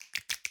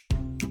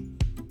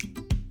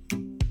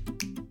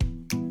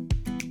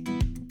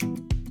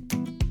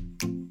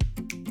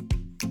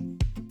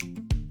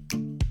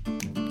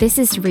this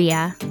is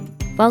Ria.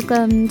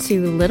 Welcome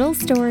to Little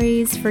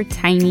Stories for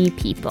Tiny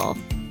People.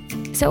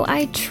 So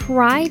I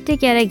tried to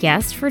get a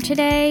guest for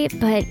today,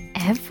 but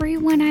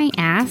everyone I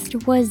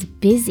asked was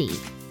busy.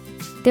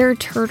 There are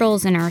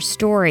turtles in our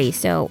story,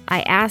 so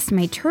I asked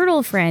my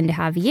turtle friend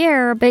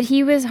Javier, but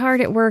he was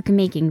hard at work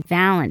making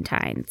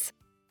valentines.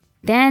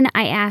 Then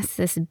I asked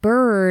this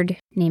bird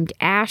named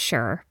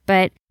Asher,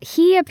 but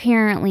he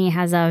apparently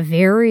has a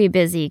very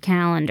busy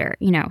calendar.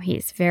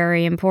 He's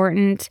very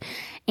important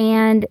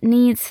and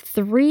needs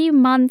 3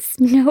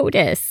 months'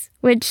 notice,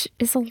 which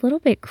is a little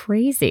bit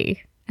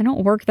crazy. I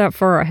don't work that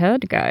far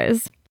ahead,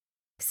 guys.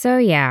 So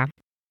yeah,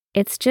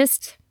 it's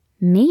just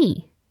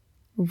me,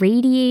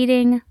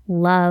 radiating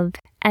love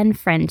and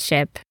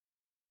friendship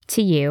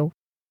to you.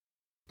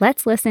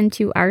 Let's listen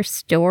to our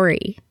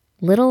story,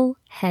 Little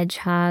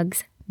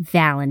Hedgehog's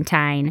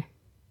Valentine.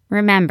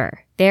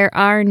 Remember, there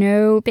are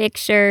no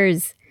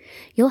pictures.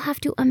 You'll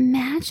have to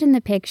imagine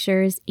the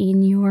pictures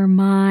in your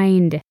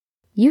mind.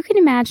 You can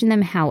imagine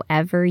them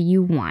however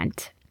you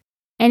want.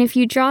 And if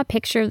you draw a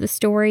picture of the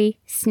story,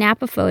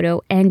 snap a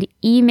photo and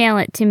email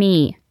it to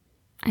me.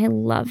 I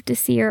love to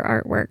see your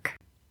artwork.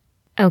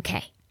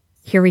 Okay,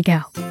 here we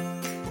go.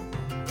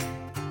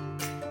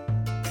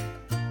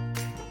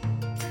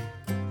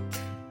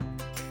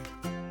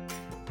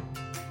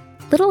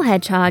 Little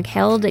Hedgehog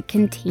held a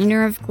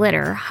container of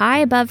glitter high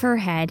above her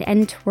head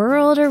and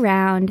twirled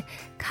around,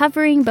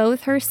 covering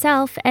both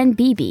herself and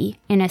Bibi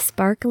in a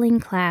sparkling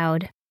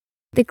cloud.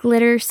 The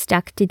glitter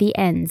stuck to the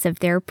ends of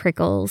their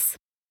prickles.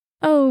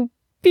 Oh,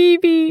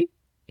 Bibi,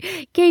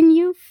 can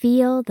you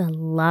feel the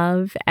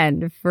love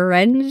and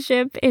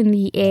friendship in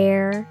the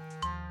air?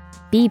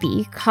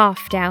 Bibi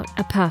coughed out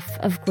a puff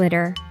of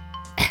glitter.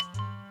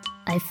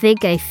 I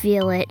think I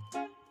feel it.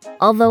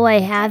 Although I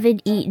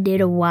haven't eaten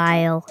in a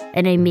while,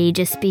 and I may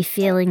just be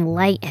feeling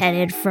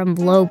lightheaded from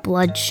low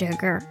blood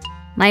sugar.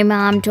 My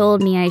mom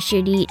told me I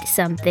should eat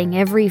something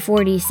every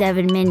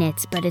 47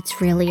 minutes, but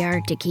it's really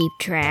hard to keep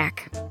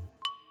track.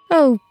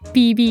 Oh,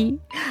 Bibi,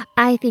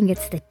 I think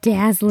it's the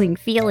dazzling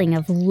feeling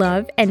of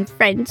love and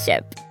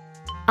friendship.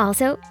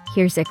 Also,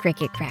 here's a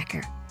cricket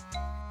cracker.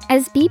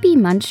 As Bibi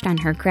munched on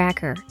her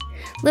cracker,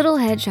 Little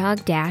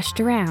Hedgehog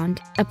dashed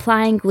around,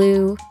 applying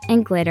glue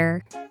and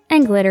glitter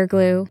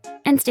glue,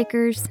 and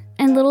stickers,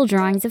 and little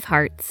drawings of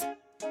hearts,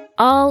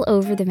 all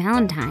over the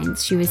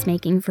valentines she was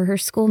making for her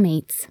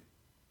schoolmates.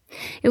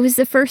 It was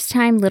the first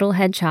time Little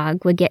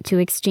Hedgehog would get to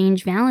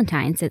exchange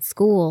valentines at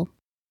school,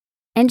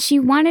 and she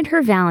wanted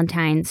her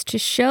valentines to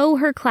show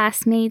her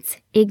classmates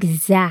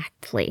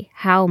exactly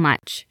how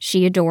much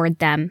she adored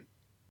them.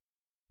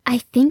 I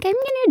think I'm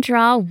going to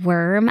draw a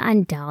worm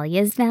on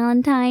Dahlia's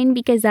valentine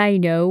because I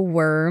know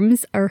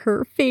worms are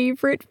her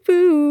favorite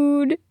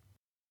food.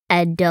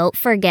 And don't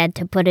forget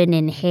to put an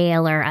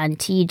inhaler on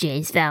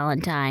TJ's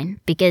Valentine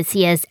because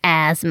he has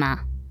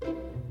asthma.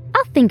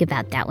 I'll think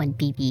about that one,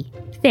 Bibi.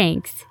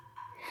 Thanks.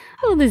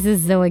 Oh, this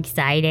is so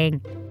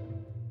exciting.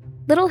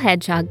 Little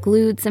Hedgehog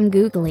glued some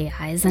googly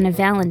eyes on a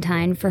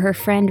Valentine for her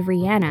friend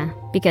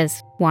Rihanna,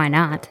 because why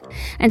not,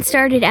 and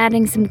started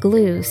adding some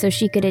glue so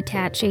she could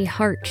attach a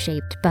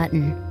heart-shaped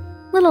button.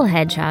 Little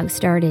Hedgehog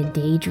started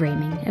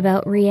daydreaming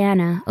about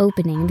Rihanna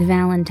opening the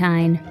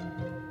Valentine.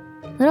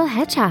 Little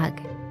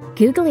Hedgehog,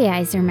 googly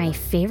eyes are my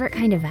favorite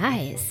kind of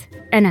eyes.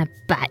 And a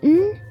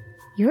button?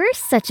 You're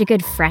such a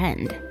good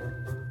friend.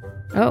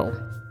 Oh,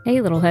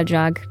 hey, Little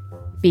Hedgehog.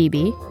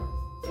 Bibi.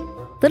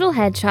 Little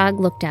Hedgehog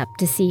looked up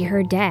to see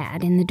her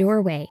dad in the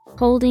doorway,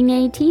 holding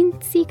a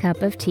teensy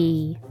cup of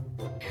tea.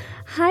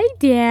 Hi,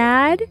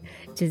 Dad.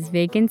 Just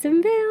making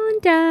some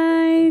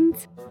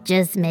valentines.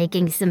 Just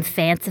making some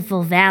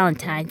fanciful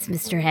valentines,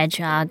 Mr.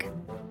 Hedgehog.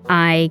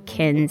 I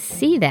can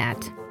see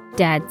that,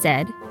 Dad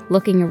said,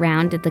 looking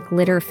around at the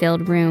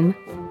glitter-filled room.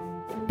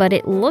 But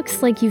it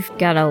looks like you've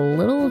got a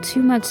little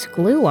too much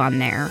glue on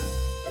there.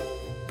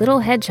 Little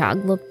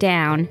Hedgehog looked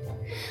down.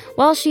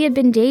 While she had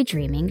been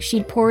daydreaming,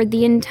 she'd poured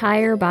the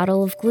entire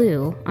bottle of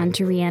glue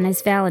onto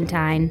Rihanna's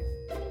Valentine.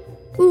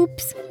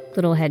 Oops,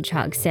 Little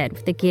Hedgehog said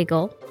with a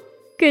giggle.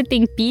 Good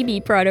thing Bibi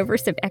brought over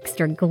some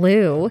extra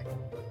glue.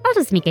 I'll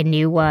just make a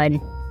new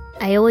one.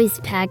 I always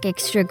pack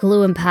extra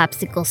glue and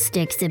popsicle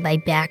sticks in my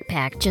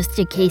backpack just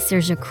in case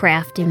there's a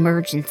craft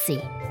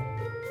emergency.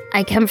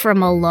 I come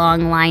from a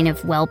long line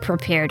of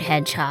well-prepared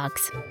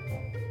hedgehogs.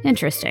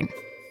 Interesting,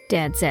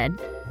 Dad said.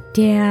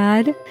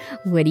 Dad,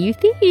 what do you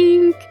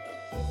think?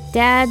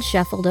 Dad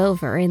shuffled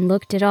over and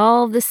looked at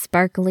all the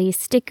sparkly,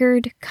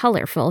 stickered,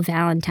 colorful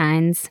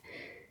valentines.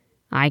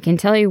 I can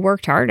tell you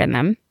worked hard on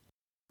them.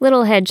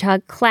 Little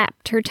Hedgehog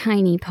clapped her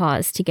tiny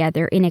paws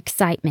together in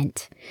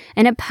excitement,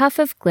 and a puff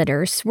of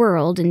glitter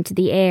swirled into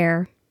the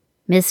air.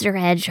 Mr.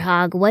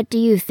 Hedgehog, what do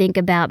you think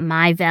about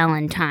my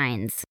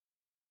valentines?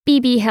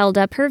 Bibi held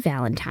up her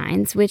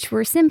valentines, which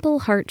were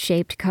simple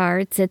heart-shaped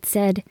cards that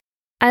said,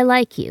 I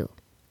like you,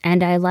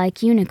 and I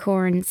like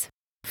unicorns.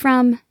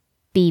 From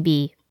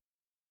Bibi.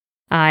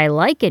 I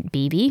like it,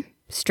 Bibi.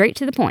 Straight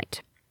to the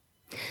point.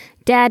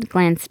 Dad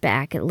glanced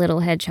back at Little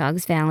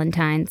Hedgehog's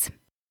valentines.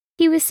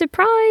 He was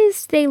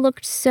surprised they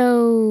looked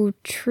so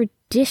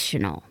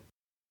traditional.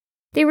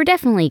 They were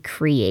definitely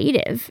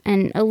creative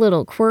and a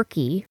little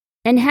quirky,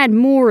 and had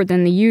more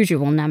than the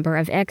usual number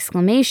of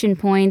exclamation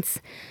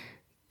points,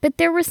 but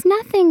there was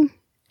nothing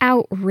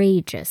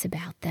outrageous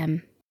about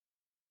them.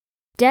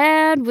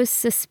 Dad was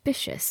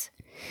suspicious.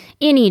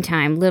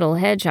 Anytime little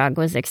Hedgehog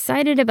was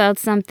excited about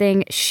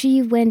something,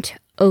 she went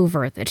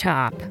over the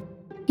top.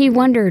 He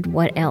wondered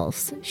what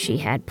else she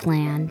had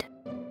planned.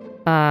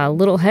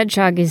 Little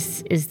Hedgehog,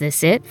 is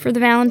this it for the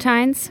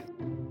Valentines?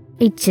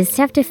 I just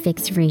have to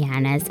fix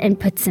Rihanna's and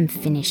put some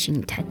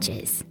finishing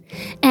touches.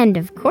 And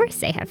of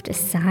course I have to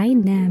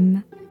sign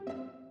them.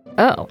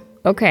 Oh,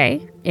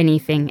 okay.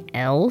 Anything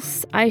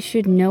else I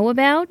should know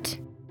about?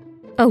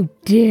 Oh,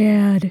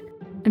 Dad,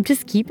 I'm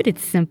just keeping it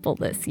simple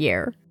this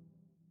year.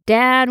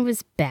 Dad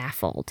was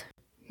baffled.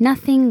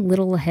 Nothing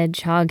little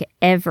Hedgehog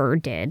ever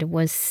did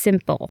was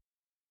simple.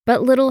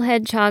 But little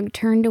Hedgehog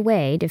turned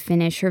away to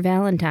finish her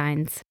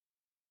Valentines.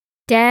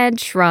 Dad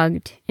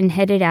shrugged and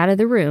headed out of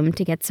the room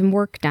to get some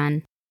work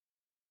done.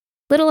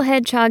 Little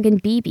Hedgehog and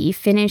Bibi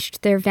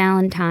finished their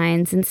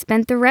Valentines and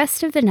spent the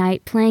rest of the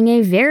night playing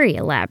a very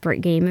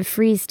elaborate game of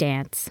freeze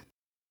dance.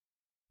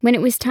 When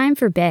it was time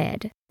for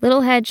bed,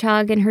 Little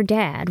Hedgehog and her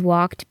dad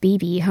walked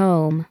Bibi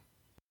home.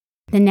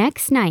 The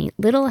next night,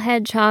 Little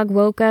Hedgehog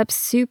woke up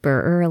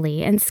super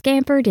early and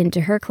scampered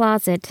into her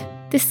closet.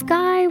 The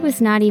sky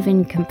was not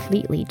even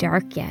completely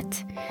dark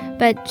yet,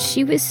 but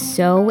she was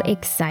so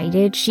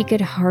excited she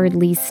could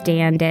hardly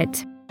stand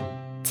it.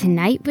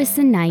 Tonight was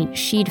the night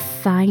she'd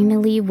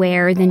finally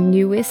wear the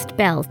newest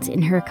belt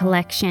in her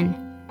collection.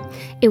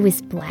 It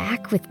was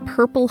black with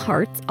purple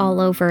hearts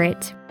all over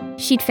it.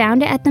 She'd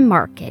found it at the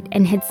market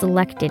and had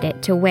selected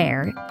it to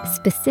wear,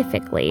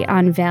 specifically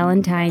on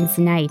Valentine's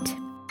night.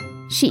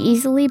 She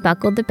easily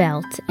buckled the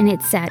belt, and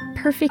it sat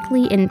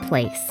perfectly in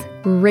place,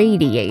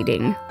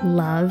 radiating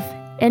love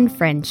and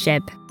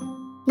friendship.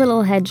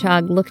 Little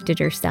Hedgehog looked at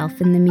herself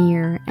in the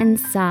mirror and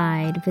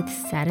sighed with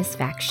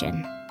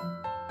satisfaction.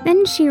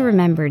 Then she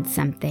remembered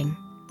something.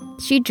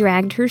 She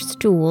dragged her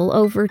stool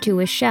over to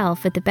a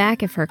shelf at the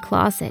back of her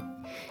closet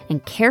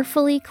and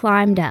carefully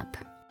climbed up.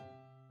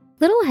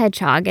 Little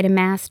Hedgehog had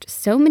amassed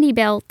so many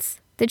belts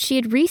that she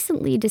had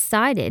recently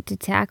decided to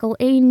tackle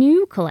a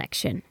new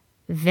collection,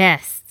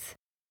 vests.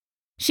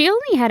 She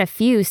only had a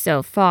few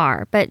so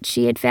far, but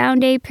she had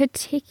found a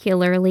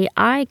particularly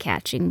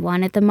eye-catching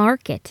one at the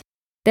market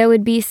that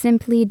would be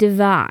simply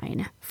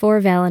divine for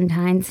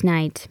Valentine's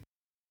night.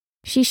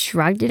 She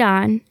shrugged it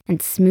on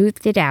and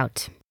smoothed it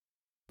out.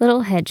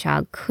 Little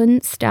Hedgehog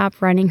couldn't stop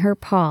running her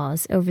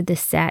paws over the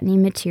satiny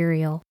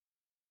material.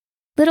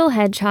 Little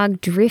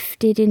Hedgehog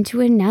drifted into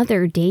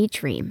another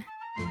daydream.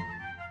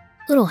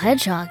 Little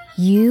Hedgehog,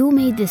 you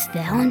made this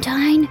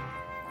Valentine?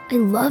 I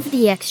love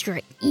the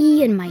extra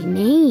E in my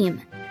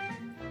name.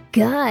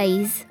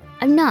 Guys,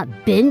 I'm not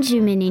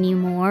Benjamin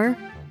anymore.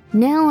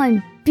 Now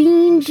I'm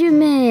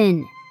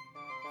Benjamin.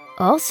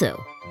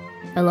 Also,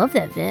 I love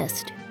that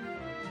vest.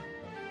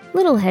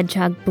 Little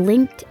Hedgehog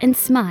blinked and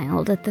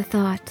smiled at the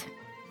thought.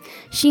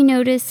 She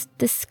noticed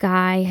the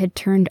sky had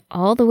turned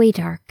all the way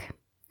dark.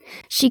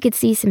 She could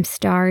see some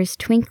stars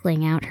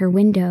twinkling out her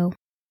window.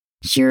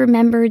 She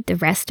remembered the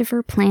rest of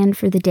her plan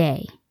for the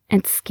day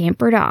and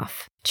scampered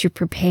off to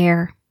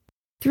prepare.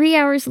 3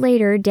 hours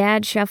later,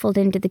 Dad shuffled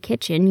into the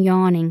kitchen,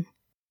 yawning.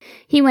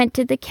 He went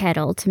to the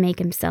kettle to make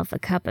himself a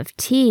cup of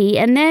tea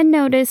and then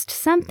noticed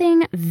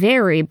something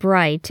very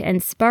bright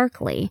and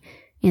sparkly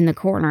in the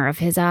corner of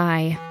his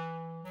eye.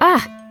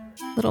 Ah,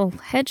 Little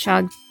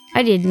Hedgehog,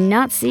 I did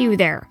not see you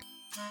there.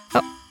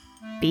 Oh,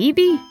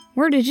 Bibi,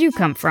 where did you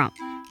come from?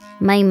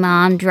 My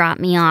mom dropped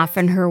me off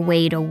on her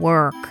way to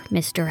work,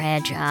 Mr.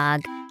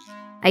 Hedgehog.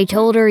 I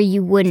told her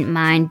you wouldn't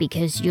mind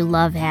because you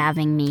love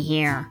having me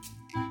here.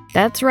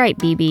 That's right,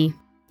 Bibi.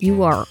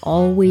 You are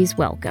always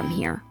welcome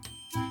here.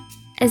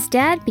 As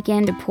Dad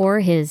began to pour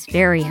his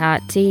very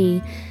hot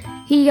tea,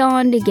 he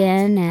yawned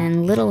again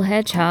and Little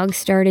Hedgehog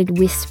started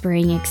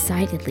whispering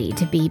excitedly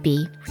to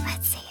Bibi.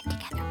 Let's say it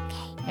together,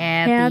 okay?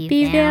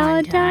 Happy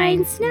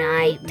Valentine's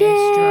night,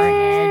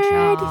 Mr.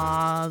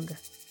 Hedgehog.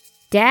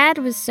 Dad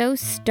was so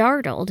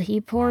startled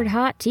he poured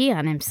hot tea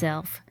on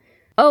himself.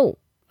 Oh,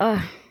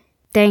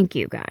 thank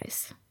you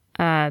guys.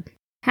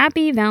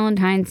 Happy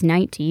Valentine's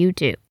night to you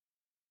too.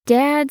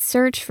 Dad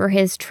searched for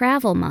his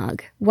travel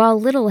mug while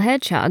Little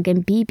Hedgehog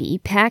and Bibi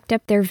packed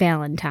up their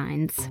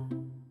Valentines.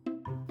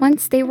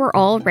 Once they were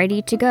all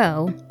ready to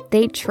go,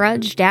 they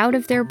trudged out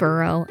of their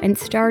burrow and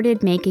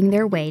started making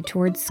their way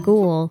towards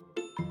school.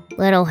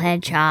 Little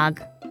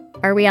Hedgehog,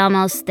 are we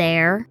almost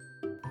there?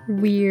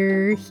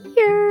 We're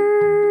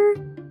here.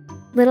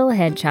 Little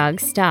Hedgehog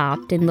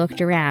stopped and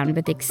looked around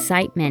with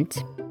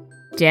excitement.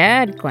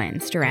 Dad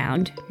glanced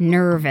around,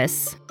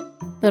 nervous.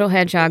 Little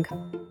Hedgehog,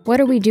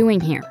 what are we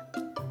doing here?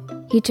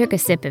 He took a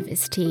sip of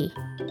his tea.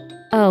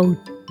 Oh,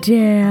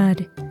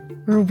 Dad,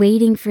 we're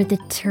waiting for the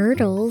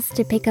turtles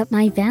to pick up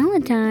my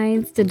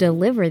Valentines to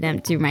deliver them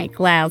to my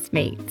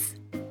classmates.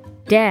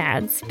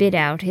 Dad spit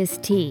out his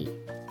tea.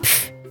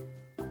 Pfft,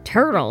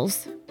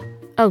 turtles?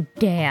 Oh,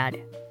 Dad,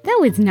 that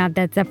was not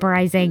that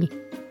surprising.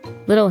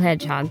 Little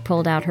Hedgehog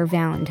pulled out her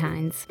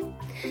valentines.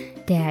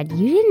 Dad,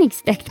 you didn't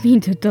expect me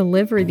to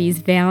deliver these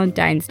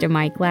valentines to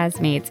my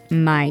classmates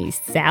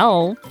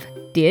myself,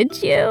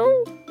 did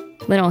you?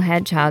 Little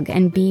Hedgehog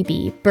and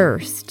Bibi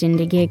burst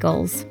into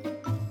giggles.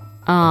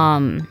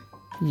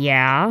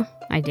 Yeah,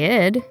 I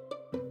did.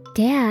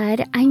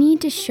 Dad, I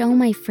need to show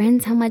my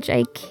friends how much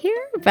I care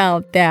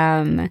about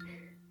them.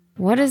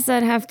 What does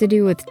that have to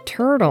do with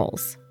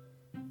turtles?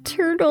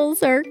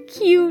 Turtles are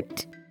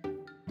cute.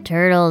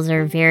 Turtles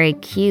are very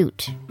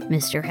cute,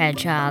 Mr.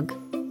 Hedgehog.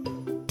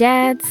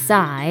 Dad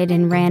sighed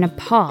and ran a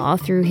paw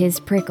through his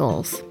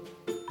prickles.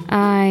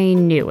 I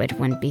knew it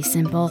wouldn't be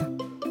simple.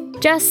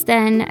 Just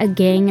then, a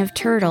gang of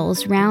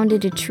turtles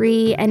rounded a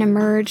tree and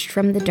emerged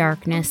from the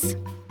darkness.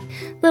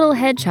 Little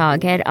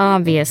Hedgehog had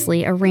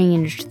obviously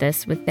arranged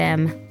this with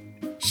them.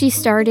 She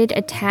started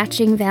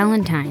attaching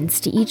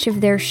valentines to each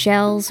of their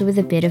shells with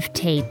a bit of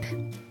tape.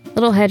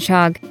 Little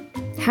Hedgehog,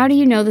 how do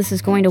you know this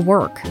is going to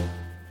work?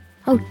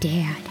 Oh,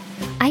 Dad,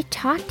 I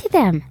talked to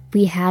them.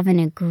 We have an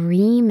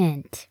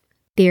agreement.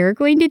 They're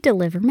going to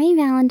deliver my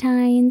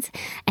valentines,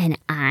 and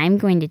I'm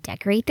going to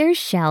decorate their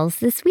shells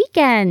this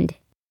weekend.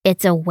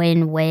 It's a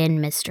win-win,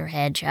 Mr.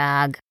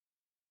 Hedgehog.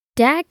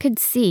 Dad could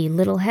see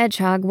Little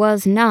Hedgehog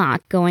was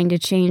not going to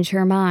change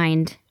her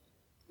mind.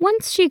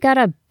 Once she got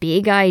a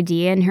big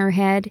idea in her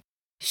head,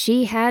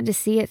 she had to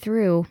see it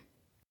through.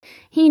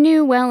 He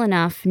knew well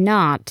enough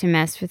not to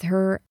mess with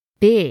her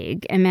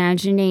big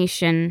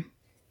imagination.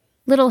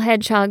 Little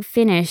Hedgehog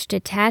finished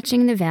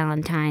attaching the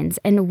valentines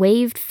and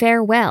waved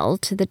farewell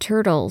to the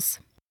turtles.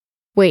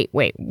 Wait,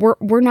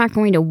 we're not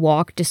going to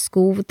walk to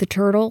school with the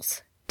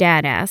turtles?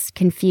 Dad asked,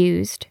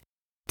 confused.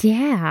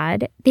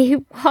 Dad, they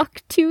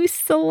walk too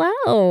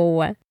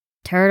slow.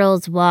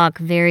 Turtles walk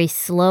very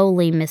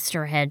slowly,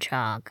 Mr.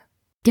 Hedgehog.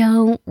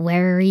 Don't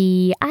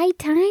worry, I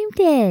timed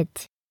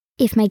it.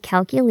 If my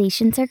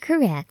calculations are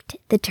correct,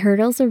 the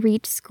turtles will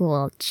reach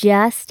school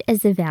just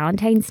as the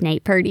Valentine's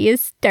night party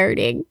is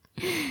starting.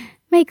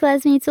 My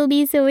classmates will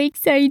be so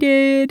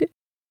excited.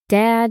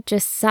 Dad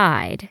just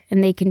sighed,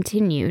 and they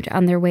continued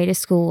on their way to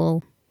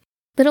school.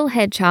 Little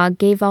Hedgehog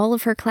gave all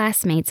of her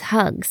classmates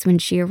hugs when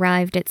she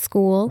arrived at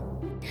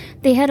school.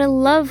 They had a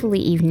lovely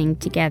evening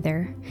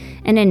together,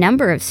 and a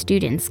number of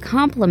students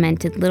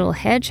complimented Little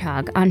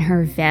Hedgehog on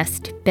her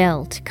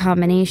vest-belt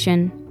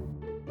combination.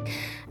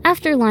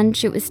 After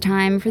lunch, it was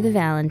time for the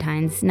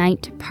Valentine's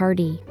night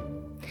party.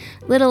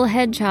 Little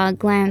Hedgehog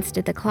glanced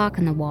at the clock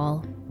on the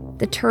wall.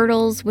 The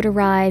turtles would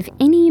arrive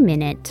any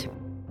minute.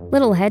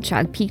 Little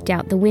Hedgehog peeked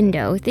out the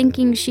window,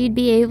 thinking she'd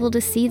be able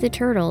to see the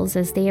turtles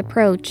as they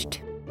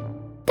approached.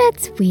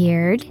 That's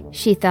weird,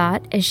 she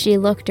thought as she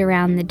looked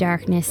around the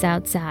darkness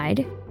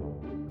outside.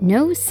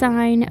 No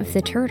sign of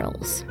the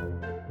turtles.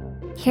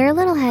 Here,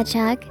 Little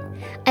Hedgehog.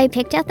 I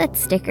picked out that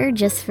sticker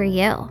just for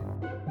you.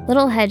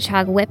 Little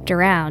Hedgehog whipped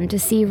around to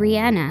see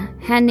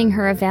Rihanna handing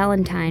her a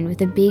valentine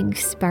with a big,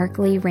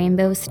 sparkly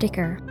rainbow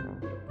sticker.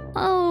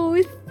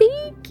 Oh,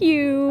 thank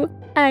you!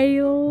 I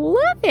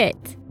love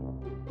it!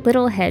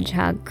 Little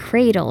Hedgehog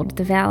cradled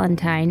the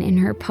valentine in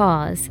her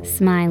paws,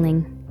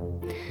 smiling.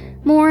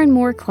 More and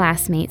more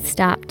classmates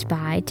stopped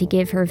by to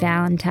give her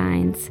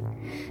valentines.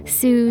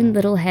 Soon,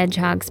 Little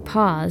Hedgehog's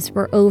paws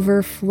were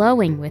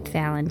overflowing with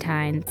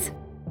valentines.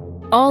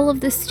 All of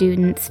the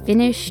students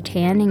finished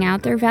handing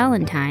out their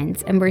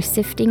valentines and were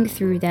sifting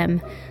through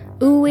them,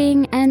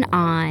 oohing and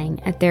aahing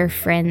at their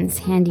friends'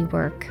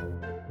 handiwork.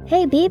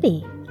 Hey,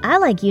 Bibi, I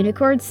like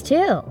unicorns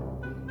too.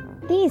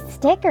 These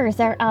stickers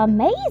are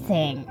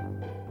amazing.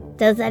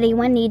 Does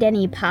anyone need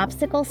any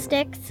popsicle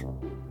sticks?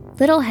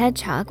 Little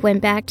Hedgehog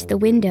went back to the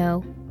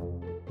window.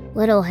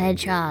 Little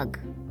Hedgehog,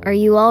 are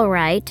you all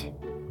right?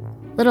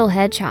 Little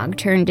Hedgehog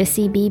turned to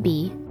see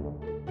Bibi.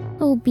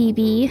 Oh,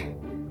 Bibi,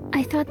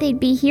 I thought they'd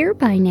be here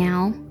by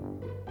now.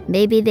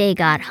 Maybe they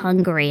got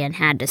hungry and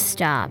had to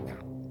stop.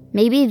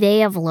 Maybe they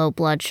have low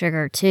blood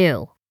sugar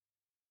too.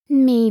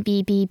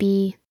 Maybe,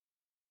 Bibi.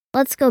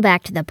 Let's go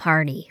back to the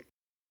party.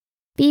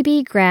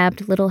 Bibi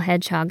grabbed Little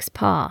Hedgehog's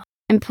paw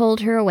and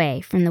pulled her away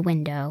from the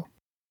window.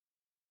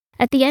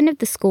 At the end of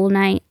the school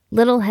night,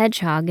 Little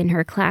Hedgehog and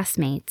her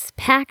classmates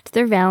packed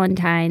their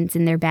valentines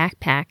in their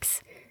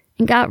backpacks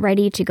and got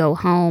ready to go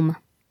home.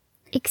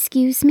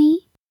 Excuse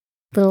me?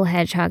 Little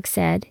Hedgehog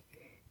said.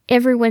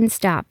 Everyone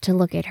stopped to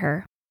look at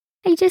her.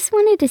 I just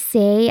wanted to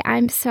say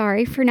I'm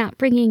sorry for not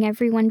bringing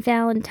everyone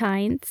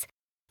valentines.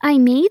 I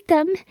made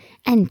them,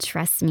 and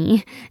trust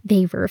me,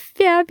 they were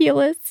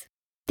fabulous.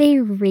 They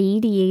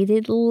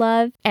radiated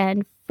love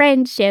and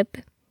friendship.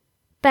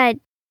 But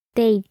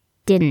they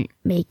didn't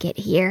make it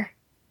here.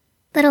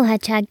 Little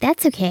Hedgehog,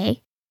 that's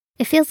okay.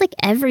 It feels like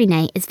every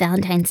night is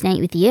Valentine's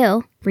night with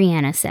you,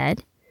 Rihanna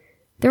said.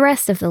 The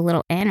rest of the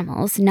little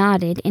animals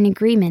nodded in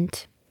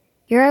agreement.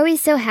 You're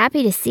always so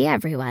happy to see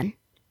everyone,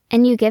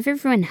 and you give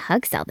everyone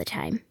hugs all the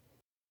time.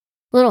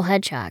 Little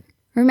Hedgehog,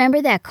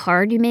 remember that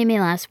card you made me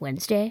last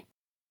Wednesday?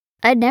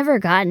 I'd never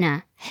gotten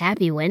a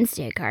Happy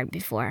Wednesday card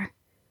before.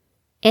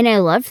 And I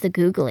loved the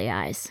googly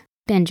eyes,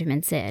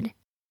 Benjamin said.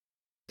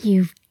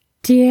 You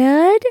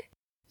did?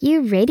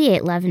 You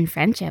radiate love and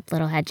friendship,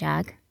 Little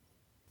Hedgehog.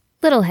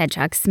 Little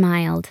Hedgehog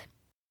smiled.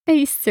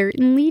 I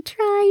certainly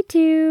try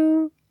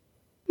to.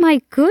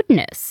 My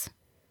goodness!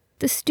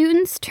 The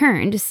students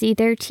turned to see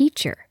their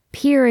teacher,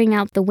 peering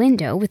out the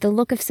window with a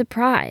look of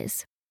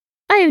surprise.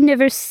 I have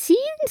never seen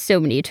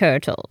so many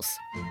turtles.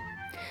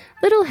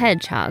 Little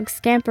Hedgehog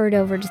scampered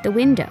over to the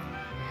window.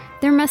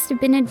 There must have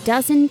been a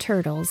dozen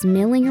turtles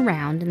milling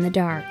around in the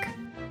dark.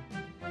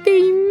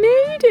 They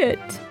made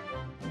it!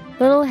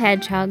 Little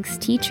Hedgehog's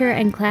teacher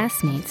and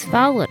classmates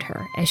followed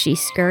her as she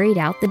scurried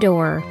out the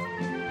door.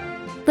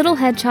 Little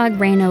Hedgehog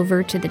ran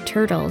over to the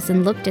turtles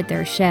and looked at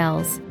their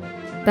shells,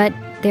 but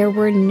there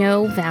were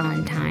no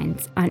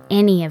Valentines on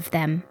any of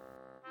them.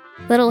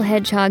 Little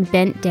Hedgehog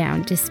bent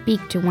down to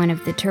speak to one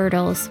of the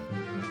turtles.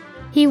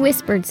 He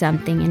whispered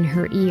something in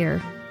her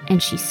ear,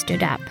 and she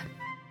stood up.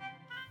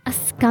 A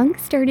skunk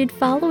started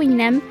following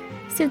them,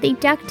 so they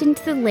ducked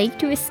into the lake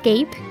to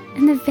escape,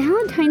 and the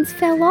Valentines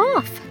fell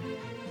off.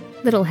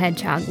 Little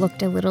Hedgehog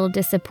looked a little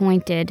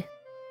disappointed.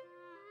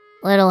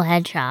 Little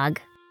Hedgehog,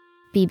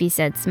 Bibi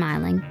said,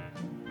 smiling.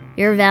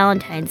 Your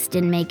Valentines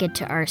didn't make it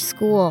to our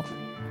school,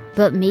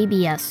 but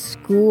maybe a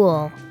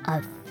school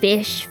of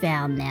fish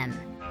found them.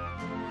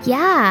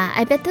 Yeah,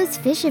 I bet those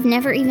fish have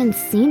never even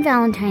seen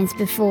Valentines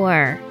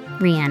before,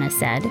 Rihanna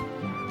said.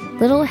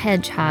 Little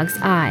Hedgehog's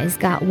eyes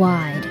got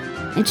wide,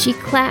 and she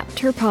clapped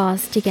her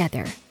paws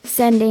together,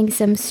 sending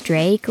some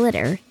stray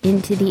glitter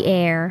into the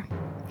air.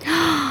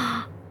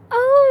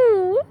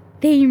 Oh,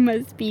 they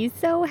must be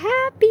so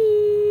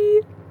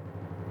happy!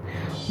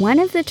 One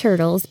of the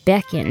turtles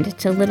beckoned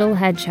to Little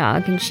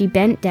Hedgehog, and she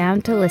bent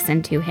down to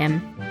listen to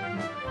him.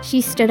 She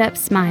stood up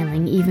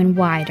smiling even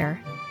wider.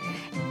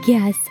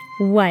 Guess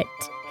what?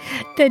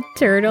 The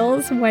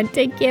turtles want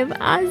to give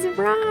us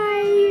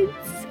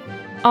rides!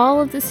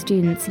 All of the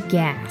students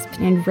gasped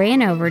and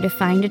ran over to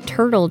find a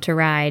turtle to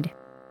ride.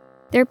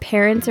 Their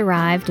parents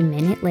arrived a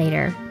minute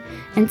later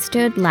and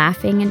stood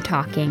laughing and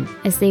talking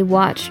as they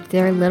watched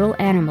their little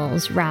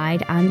animals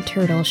ride on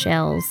turtle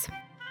shells.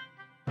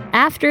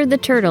 After the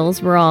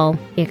turtles were all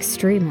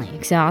extremely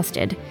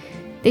exhausted,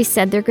 they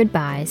said their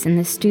goodbyes and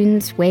the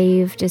students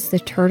waved as the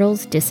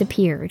turtles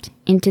disappeared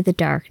into the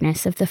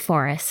darkness of the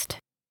forest.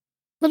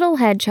 Little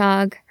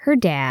Hedgehog, her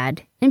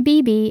dad, and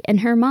Bibi and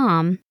her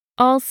mom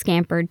all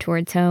scampered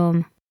towards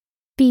home.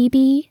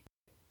 Bibi,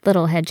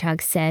 Little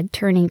Hedgehog said,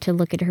 turning to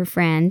look at her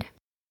friend.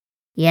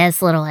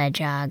 Yes, Little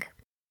Hedgehog.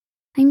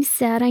 I'm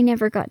sad I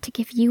never got to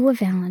give you a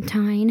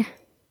Valentine.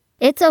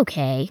 It's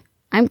okay.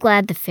 I'm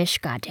glad the fish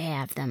got to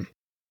have them.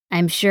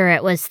 I'm sure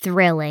it was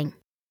thrilling.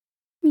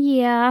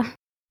 Yeah,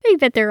 I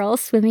bet they're all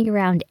swimming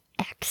around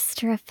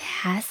extra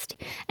fast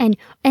and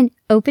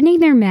opening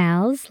their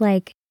mouths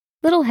like...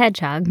 Little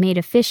Hedgehog made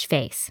a fish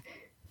face,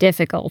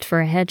 difficult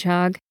for a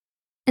hedgehog,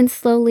 and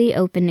slowly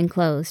opened and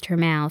closed her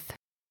mouth.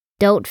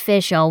 Don't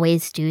fish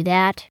always do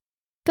that?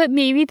 But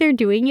maybe they're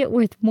doing it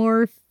with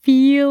more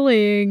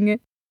feeling.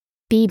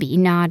 Bibi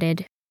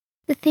nodded.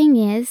 The thing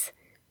is,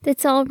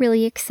 that's all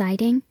really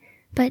exciting,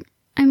 but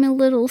I'm a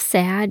little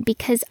sad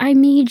because I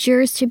made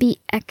yours to be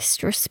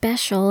extra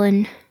special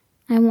and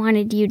I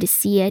wanted you to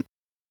see it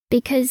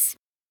because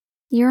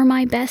you're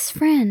my best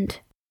friend.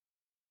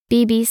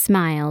 Bibi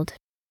smiled.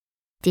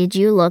 Did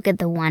you look at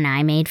the one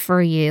I made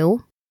for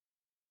you?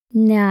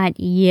 Not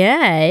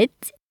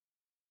yet.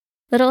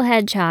 Little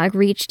Hedgehog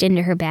reached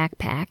into her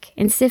backpack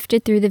and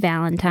sifted through the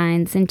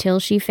Valentines until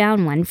she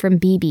found one from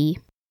Bibi.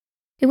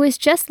 It was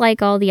just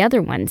like all the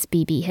other ones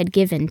Bibi had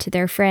given to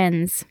their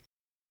friends.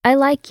 I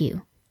like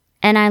you,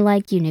 and I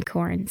like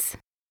unicorns.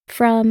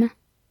 From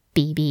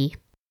Bibi.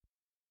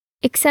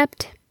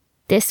 Except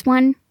this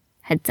one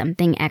had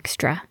something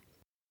extra.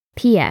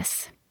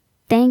 P.S.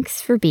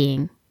 Thanks for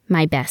being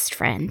my best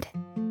friend.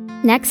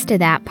 Next to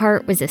that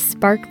part was a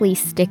sparkly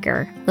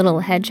sticker Little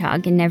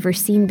Hedgehog had never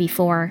seen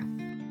before.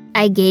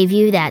 I gave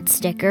you that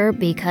sticker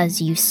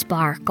because you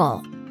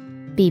sparkle,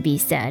 Bibi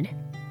said.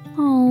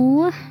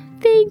 Oh,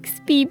 thanks,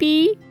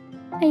 Bibi.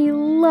 I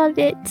love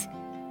it.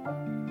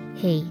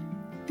 Hey,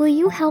 will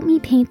you help me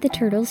paint the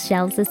turtles'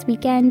 shells this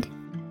weekend?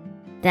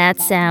 That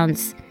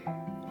sounds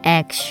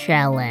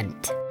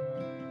excellent.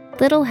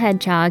 Little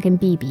Hedgehog and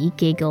Bibi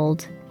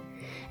giggled.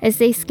 As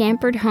they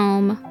scampered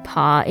home,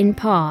 paw in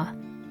paw,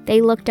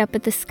 they looked up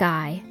at the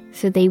sky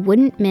so they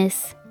wouldn't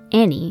miss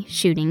any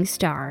shooting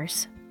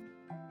stars.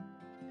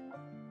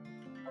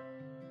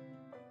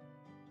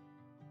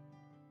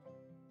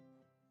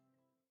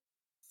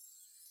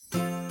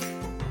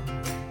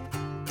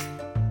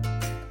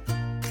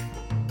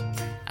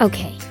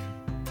 Okay,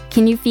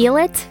 can you feel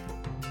it?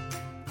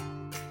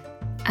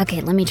 Okay,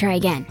 let me try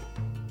again.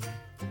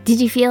 Did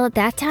you feel it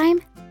that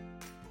time?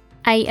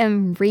 I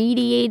am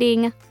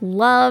radiating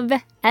love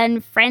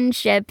and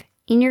friendship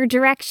in your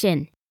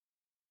direction.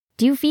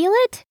 Do you feel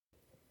it?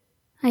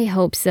 I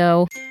hope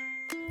so.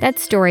 That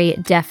story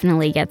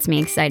definitely gets me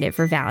excited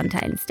for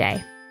Valentine's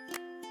Day.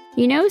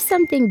 You know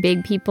something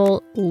big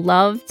people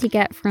love to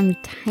get from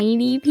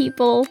tiny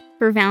people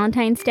for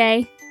Valentine's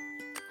Day?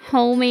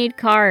 Homemade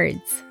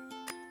cards.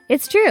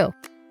 It's true.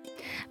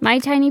 My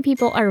tiny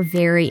people are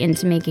very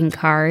into making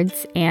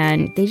cards,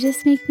 and they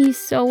just make me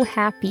so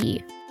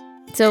happy.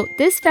 So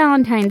this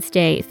Valentine's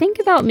Day, think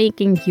about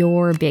making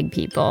your big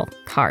people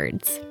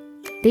cards.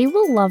 They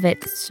will love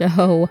it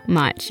so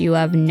much, you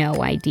have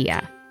no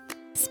idea.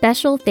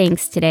 Special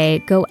thanks today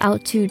go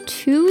out to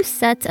 2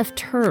 sets of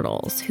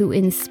turtles who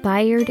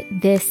inspired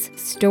this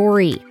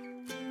story.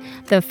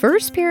 The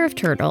first pair of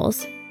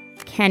turtles,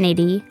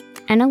 Kennedy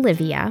and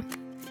Olivia,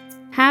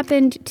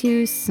 happened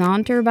to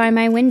saunter by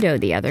my window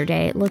the other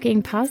day looking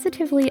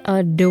positively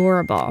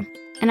adorable.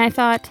 And I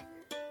thought,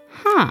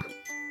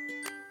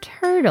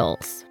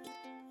 turtles.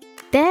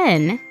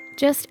 Then,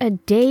 just a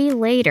day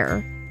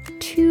later,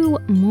 2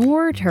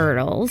 more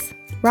turtles,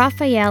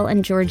 Raphael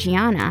and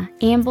Georgiana,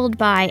 ambled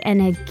by,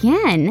 and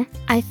again,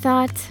 I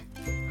thought,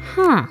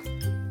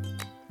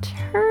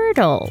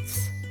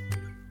 turtles.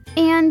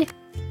 And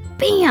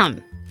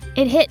bam!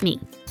 It hit me.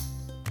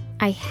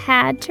 I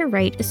had to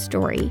write a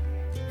story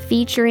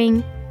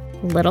featuring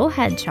Little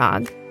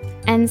Hedgehog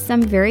and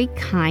some very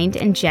kind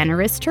and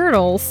generous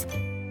turtles.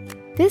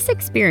 This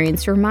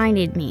experience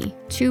reminded me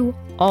to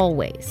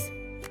always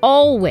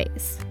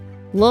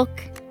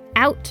look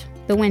out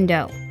the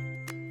window.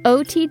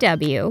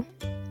 OTW,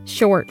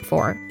 short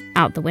for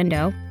out the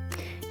window,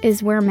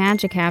 is where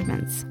magic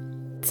happens.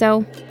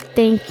 So,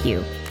 thank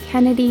you,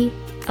 Kennedy,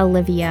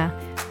 Olivia,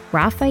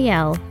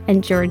 Raphael,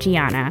 and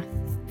Georgiana,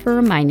 for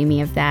reminding me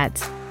of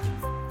that.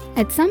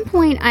 At some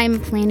point,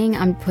 I'm planning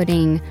on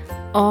putting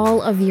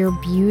all of your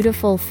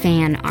beautiful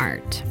fan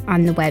art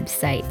on the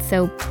website,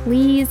 so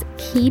please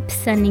keep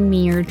sending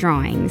me your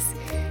drawings.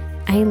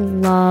 I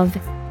love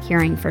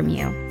hearing from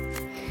you.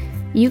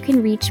 You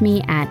can reach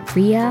me at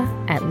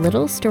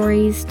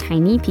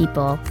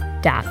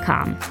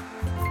ria@littlestoriestinypeople.com.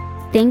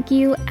 Thank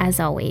you, as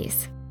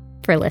always,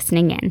 for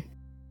listening in.